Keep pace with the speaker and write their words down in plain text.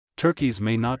turkeys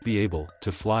may not be able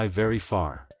to fly very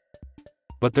far.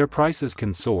 But their prices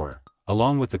can soar,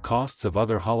 along with the costs of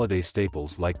other holiday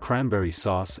staples like cranberry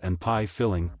sauce and pie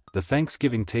filling. The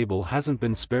Thanksgiving table hasn't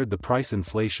been spared the price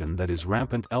inflation that is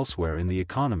rampant elsewhere in the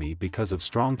economy because of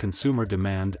strong consumer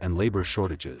demand and labor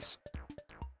shortages.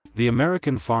 The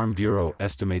American Farm Bureau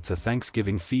estimates a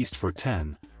Thanksgiving feast for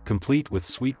 10, complete with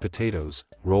sweet potatoes,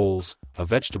 rolls, a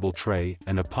vegetable tray,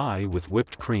 and a pie with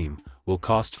whipped cream, will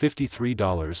cost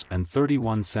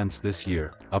 $53.31 this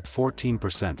year, up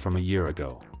 14% from a year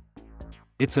ago.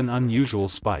 It's an unusual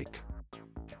spike.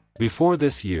 Before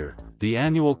this year, the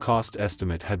annual cost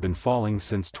estimate had been falling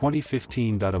since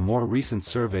 2015. A more recent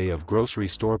survey of grocery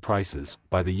store prices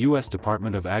by the U.S.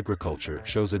 Department of Agriculture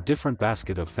shows a different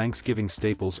basket of Thanksgiving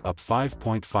staples up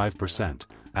 5.5%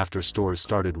 after stores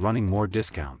started running more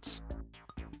discounts.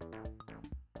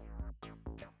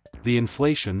 The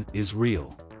inflation is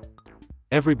real.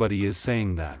 Everybody is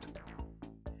saying that.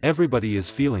 Everybody is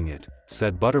feeling it,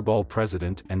 said Butterball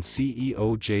president and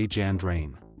CEO Jay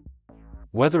Jandrain.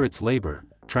 Whether it's labor,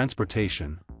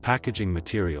 transportation, packaging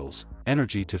materials,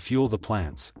 energy to fuel the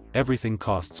plants, everything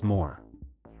costs more.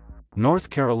 North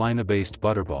Carolina-based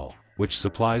Butterball, which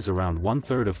supplies around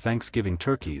 1/3 of Thanksgiving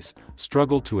turkeys,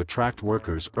 struggled to attract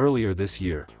workers earlier this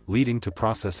year, leading to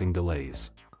processing delays.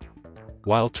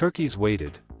 While turkeys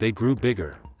waited, they grew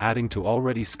bigger, adding to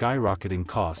already skyrocketing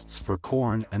costs for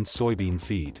corn and soybean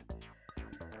feed.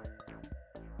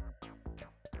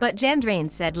 But Jandrain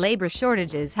said labor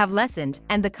shortages have lessened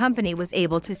and the company was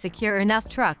able to secure enough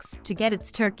trucks to get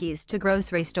its turkeys to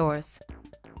grocery stores.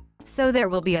 So there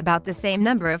will be about the same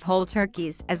number of whole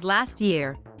turkeys as last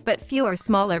year, but fewer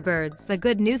smaller birds. The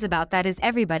good news about that is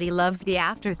everybody loves the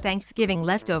after Thanksgiving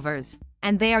leftovers,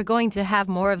 and they are going to have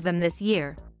more of them this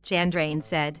year, Jandrain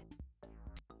said.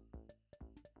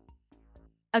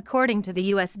 According to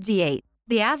the USDA,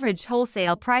 the average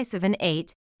wholesale price of an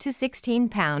 8 to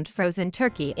 16-pound frozen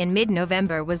turkey in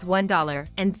mid-November was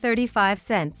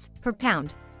 $1.35 per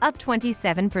pound, up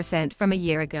 27% from a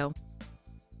year ago.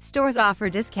 Stores offer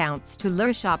discounts to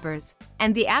lure shoppers,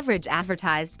 and the average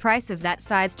advertised price of that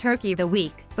size turkey the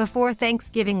week before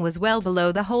Thanksgiving was well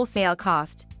below the wholesale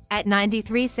cost, at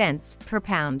 93 cents per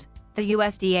pound, the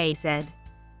USDA said.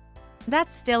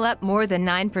 That's still up more than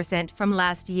 9% from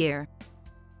last year.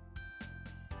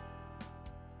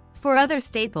 For other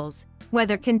staples,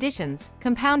 weather conditions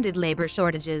compounded labor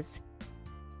shortages.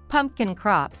 Pumpkin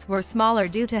crops were smaller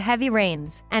due to heavy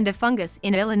rains and a fungus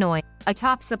in Illinois, a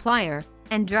top supplier,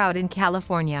 and drought in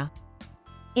California.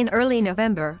 In early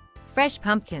November, fresh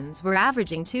pumpkins were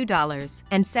averaging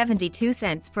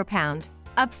 $2.72 per pound,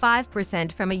 up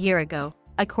 5% from a year ago,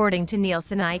 according to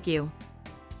Nielsen IQ.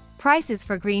 Prices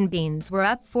for green beans were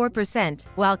up 4%,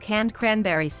 while canned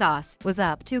cranberry sauce was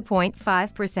up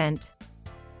 2.5%.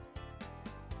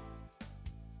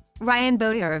 Ryan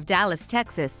Boyer of Dallas,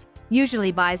 Texas,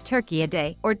 usually buys turkey a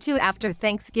day or two after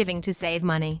Thanksgiving to save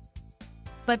money.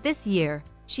 But this year,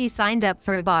 she signed up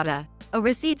for Ibotta, a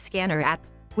receipt scanner app,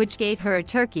 which gave her a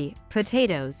turkey,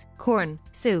 potatoes, corn,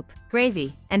 soup,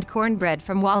 gravy, and cornbread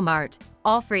from Walmart,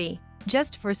 all free,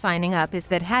 just for signing up. If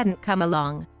that hadn't come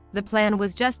along, the plan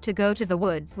was just to go to the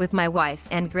woods with my wife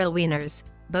and grill wieners,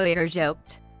 Boyer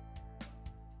joked.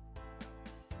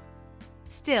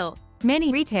 Still,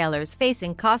 many retailers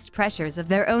facing cost pressures of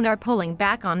their own are pulling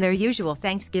back on their usual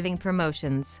Thanksgiving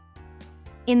promotions.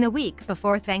 In the week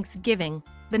before Thanksgiving,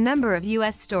 the number of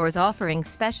U.S. stores offering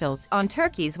specials on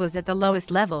turkeys was at the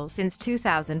lowest level since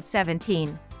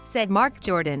 2017, said Mark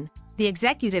Jordan, the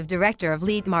executive director of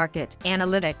Lead Market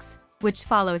Analytics, which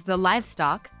follows the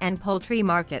livestock and poultry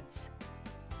markets.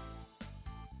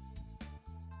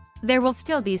 There will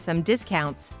still be some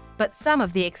discounts, but some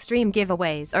of the extreme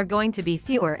giveaways are going to be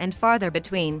fewer and farther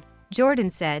between, Jordan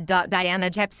said. Diana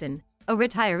Jepson, a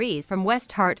retiree from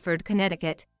West Hartford,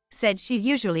 Connecticut, said she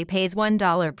usually pays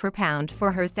 $1 per pound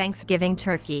for her Thanksgiving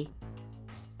turkey.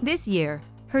 This year,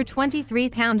 her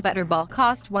 23-pound Butterball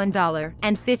cost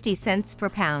 $1.50 per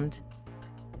pound.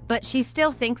 But she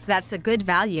still thinks that's a good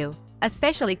value,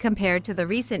 especially compared to the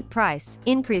recent price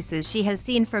increases she has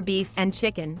seen for beef and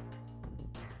chicken.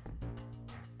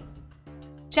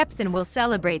 Jepson will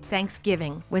celebrate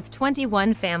Thanksgiving with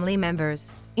 21 family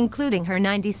members, including her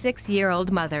 96-year-old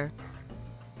mother.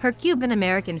 Her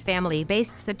Cuban-American family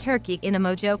bastes the turkey in a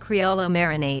Mojo Criollo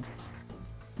marinade.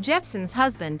 Jepson's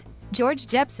husband, George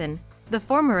Jepson, the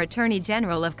former Attorney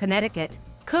General of Connecticut,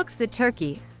 cooks the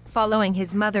turkey, following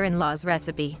his mother-in-law's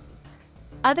recipe.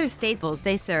 Other staples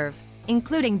they serve,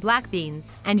 including black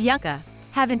beans and yucca,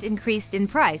 haven't increased in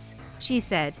price, she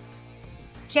said.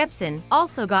 Jepson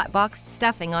also got boxed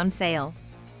stuffing on sale.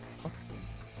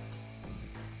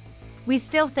 "We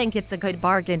still think it's a good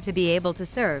bargain to be able to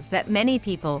serve that many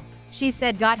people," she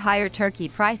said. Higher turkey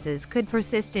prices could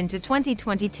persist into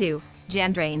 2022,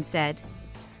 Jandrain said.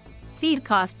 Feed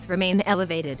costs remain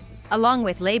elevated, along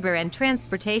with labor and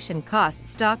transportation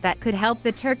costs. That could help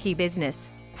the turkey business,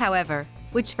 however,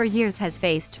 which for years has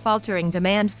faced faltering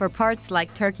demand for parts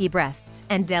like turkey breasts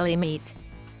and deli meat.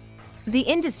 The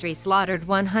industry slaughtered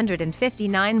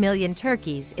 159 million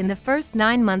turkeys in the first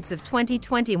 9 months of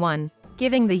 2021,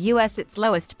 giving the U.S. its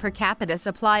lowest per capita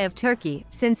supply of turkey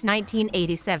since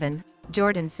 1987,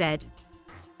 Jordan said.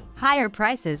 Higher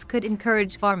prices could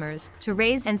encourage farmers to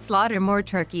raise and slaughter more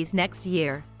turkeys next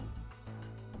year.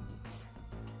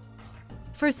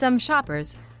 For some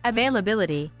shoppers,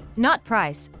 availability, not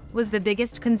price, was the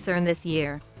biggest concern this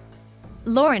year.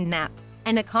 Lauren Knapp,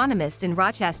 an economist in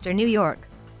Rochester, New York,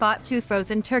 bought 2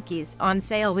 frozen turkeys on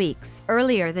sale weeks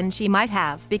earlier than she might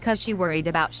have because she worried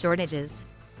about shortages.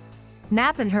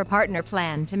 Knapp and her partner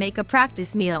plan to make a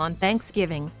practice meal on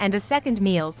Thanksgiving and a second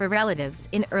meal for relatives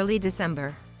in early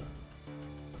December.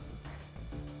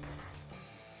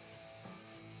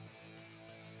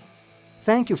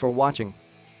 Thank you for watching.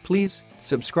 Please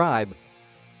subscribe